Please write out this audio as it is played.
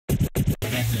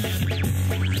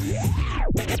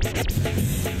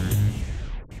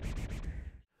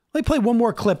Let me play one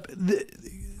more clip.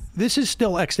 This is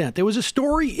still extant. There was a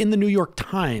story in the New York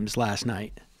Times last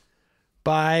night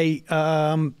by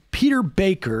Peter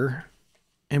Baker,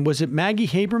 and was it Maggie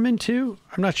Haberman too?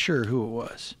 I'm not sure who it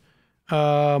was.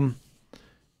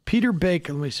 Peter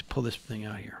Baker. Let me pull this thing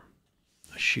out here.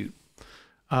 Oh, shoot.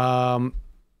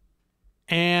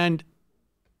 And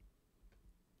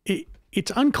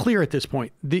it's unclear at this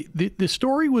point. The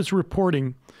story was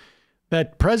reporting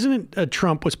that President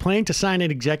Trump was planning to sign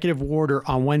an executive order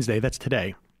on Wednesday, that's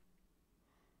today,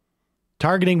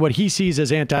 targeting what he sees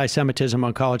as anti-Semitism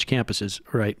on college campuses,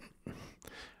 right?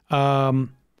 The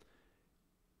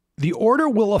order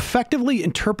will effectively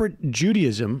interpret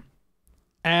Judaism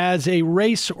as a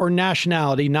race or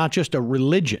nationality, not just a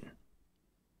religion.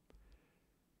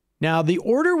 Now, the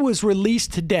order was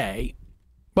released today.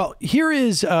 Well, here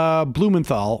is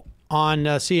Blumenthal on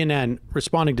CNN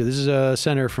responding to this. Is a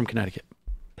senator from Connecticut.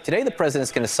 Today, the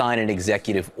president's going to sign an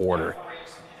executive order,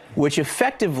 which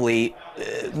effectively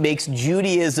makes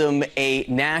Judaism a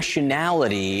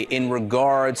nationality in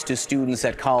regards to students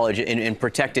at college, in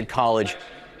protected college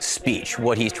speech.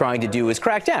 What he's trying to do is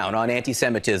crack down on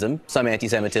anti-Semitism, some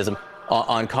anti-Semitism,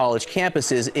 on college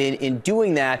campuses. In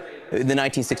doing that, the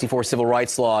 1964 civil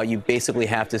rights law, you basically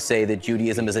have to say that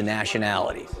Judaism is a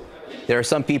nationality. There are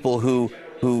some people who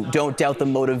don't doubt the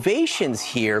motivations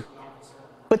here,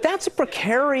 but that's a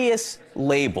precarious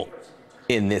label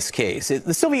in this case.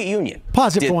 The Soviet Union.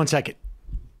 Pause it for 1 second.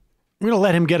 We're going to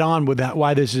let him get on with that,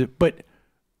 why this is, but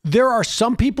there are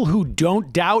some people who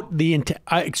don't doubt the intent.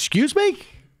 Excuse me?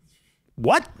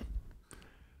 What?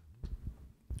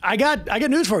 I got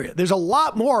news for you. There's a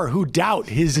lot more who doubt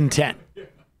his intent.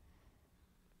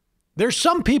 There's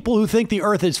some people who think the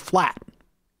earth is flat.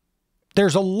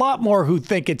 There's a lot more who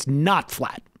think it's not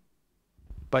flat.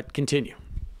 But continue.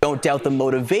 Don't doubt the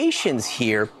motivations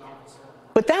here,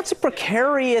 but that's a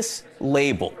precarious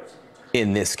label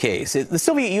in this case. The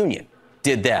Soviet Union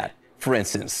did that, for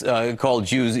instance, called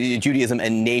Judaism a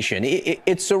nation.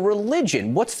 It's a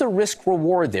religion. What's the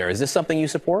risk-reward there? Is this something you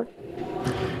support?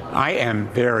 I am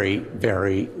very,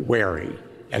 very wary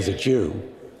as a Jew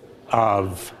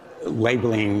of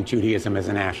labeling Judaism as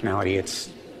a nationality. It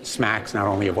smacks not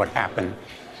only of what happened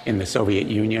in the Soviet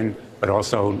Union, but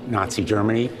also Nazi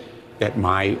Germany, that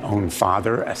my own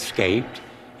father escaped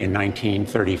in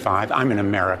 1935. I'm an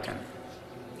American.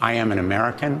 I am an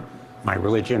American. My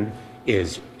religion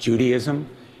is Judaism,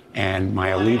 and my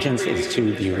allegiance is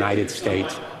to the United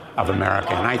States of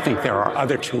America. And I think there are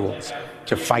other tools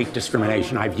to fight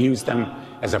discrimination. I've used them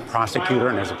as a prosecutor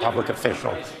and as a public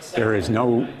official. There is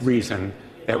no reason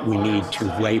that we need to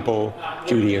label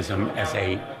Judaism as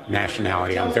a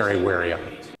nationality. I'm very wary of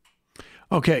it.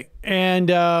 Okay, and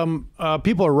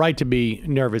people are right to be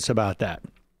nervous about that.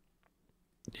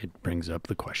 It brings up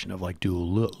the question of like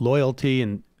dual loyalty,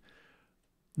 and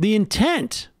the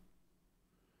intent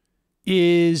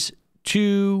is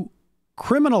to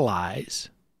criminalize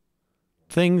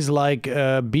things like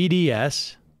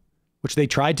BDS, which they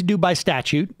tried to do by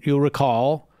statute. You'll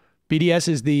recall, BDS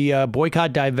is the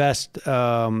boycott, divest,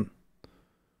 what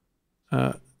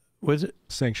is it?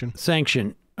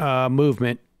 Sanction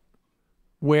movement,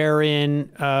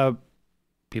 wherein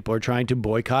people are trying to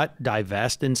boycott,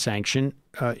 divest, and sanction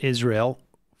Israel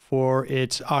for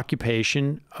its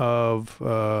occupation of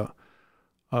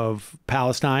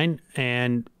Palestine,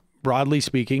 and broadly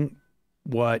speaking,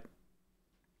 what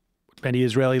many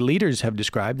Israeli leaders have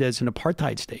described as an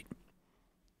apartheid state.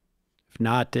 If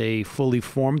not a fully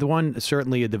formed one,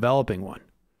 certainly a developing one.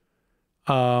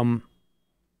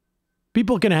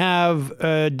 People can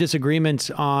have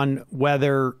disagreements on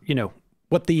whether,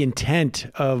 what the intent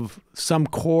of some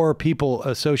core people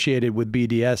associated with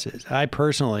BDS is. I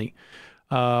personally,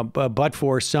 but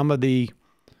for some of the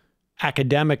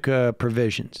academic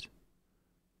provisions,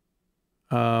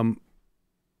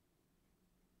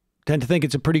 tend to think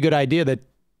it's a pretty good idea that,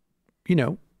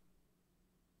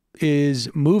 is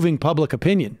moving public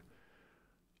opinion.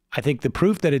 I think the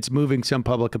proof that it's moving some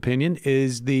public opinion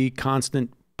is the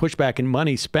constant pushback and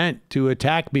money spent to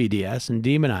attack BDS and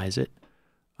demonize it.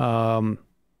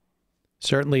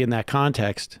 Certainly in that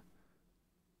context,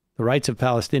 the rights of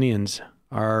Palestinians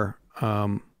are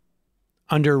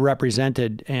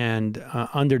underrepresented and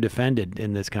underdefended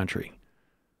in this country,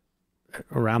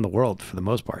 around the world for the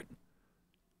most part.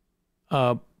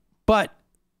 But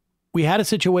we had a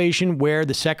situation where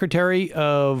the Secretary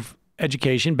of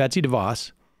Education, Betsy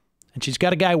DeVos, and she's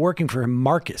got a guy working for him,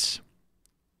 Marcus.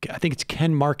 I think it's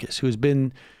Ken Marcus, who has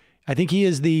been, I think he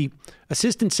is the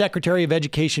Assistant Secretary of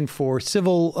Education for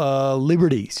Civil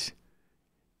Liberties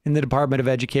in the Department of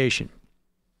Education.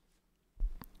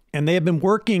 And they have been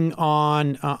working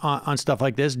on stuff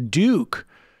like this. Duke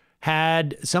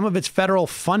had some of its federal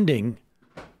funding,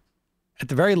 at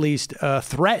the very least,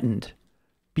 threatened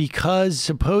because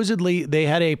supposedly they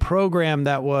had a program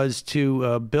that was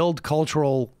to build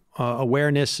cultural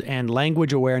awareness and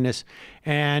language awareness,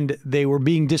 and they were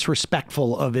being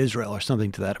disrespectful of Israel or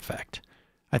something to that effect.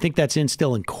 I think that's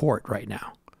still in court right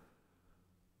now.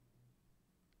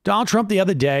 Donald Trump the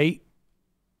other day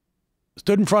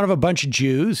stood in front of a bunch of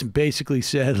Jews and basically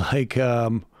said, like,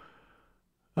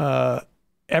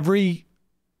 every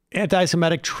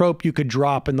anti-Semitic trope you could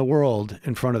drop in the world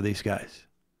in front of these guys.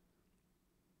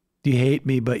 You hate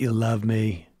me, but you love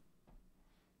me.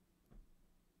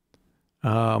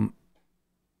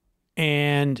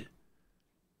 And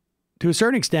to a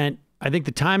certain extent, I think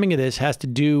the timing of this has to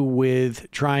do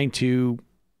with trying to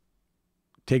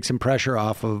take some pressure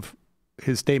off of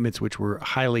his statements, which were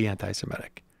highly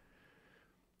anti-Semitic.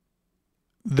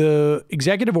 The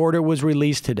executive order was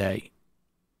released today.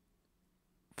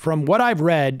 From what I've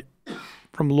read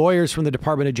from lawyers from the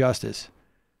Department of Justice,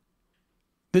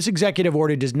 this executive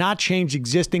order does not change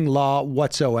existing law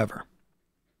whatsoever.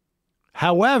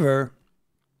 However,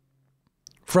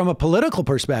 from a political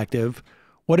perspective,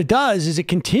 what it does is it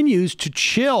continues to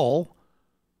chill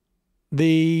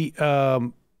the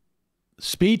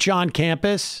speech on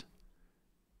campus.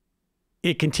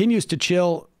 It continues to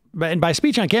chill, and by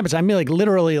speech on campus, I mean like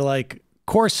literally like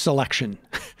course selection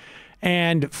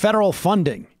and federal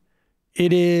funding.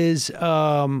 It is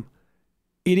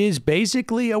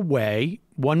basically a way,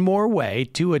 one more way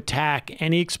to attack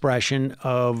any expression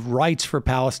of rights for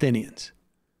Palestinians,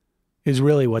 is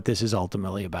really what this is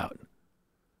ultimately about.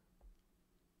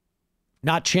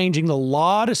 Not changing the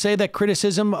law to say that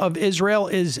criticism of Israel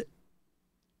is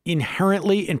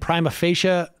inherently in prima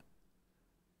facie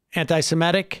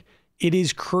anti-Semitic. It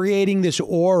is creating this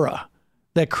aura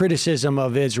that criticism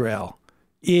of Israel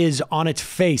is on its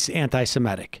face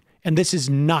anti-Semitic. And this is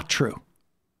not true.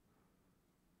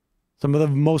 Some of the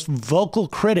most vocal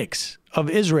critics of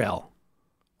Israel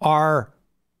are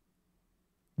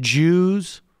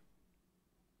Jews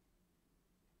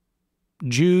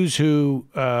who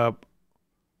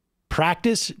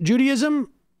practice Judaism,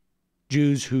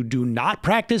 Jews who do not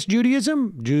practice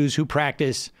Judaism, Jews who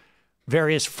practice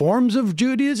various forms of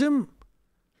Judaism.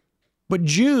 But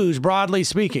Jews, broadly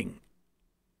speaking,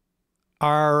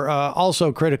 are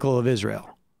also critical of Israel.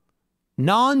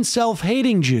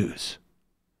 Non-self-hating Jews,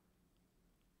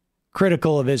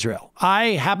 critical of Israel. I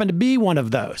happen to be one of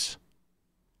those.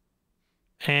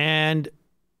 And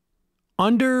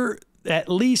under at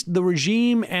least the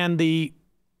regime and the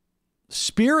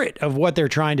spirit of what they're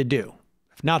trying to do,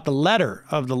 if not the letter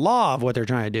of the law of what they're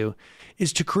trying to do,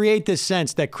 is to create this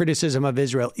sense that criticism of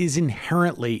Israel is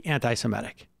inherently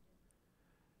anti-Semitic.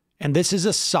 And this is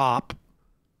a sop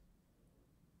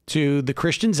to the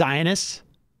Christian Zionists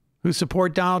who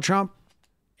support Donald Trump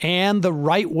and the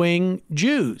right-wing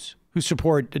Jews who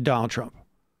support Donald Trump.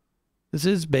 This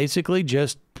is basically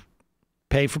just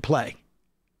pay for play.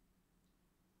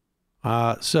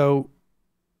 So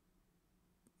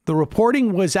the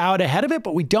reporting was out ahead of it,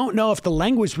 but we don't know if the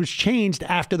language was changed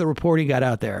after the reporting got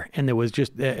out there and there was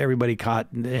just everybody caught,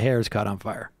 the hairs caught on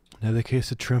fire. Another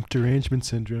case of Trump derangement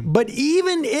syndrome. But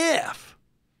even if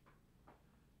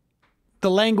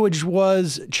the language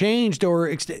was changed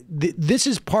or this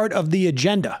is part of the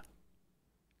agenda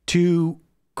to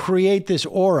create this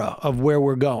aura of where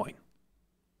we're going.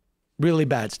 Really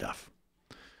bad stuff.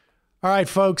 All right,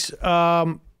 folks, we're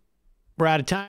out of time.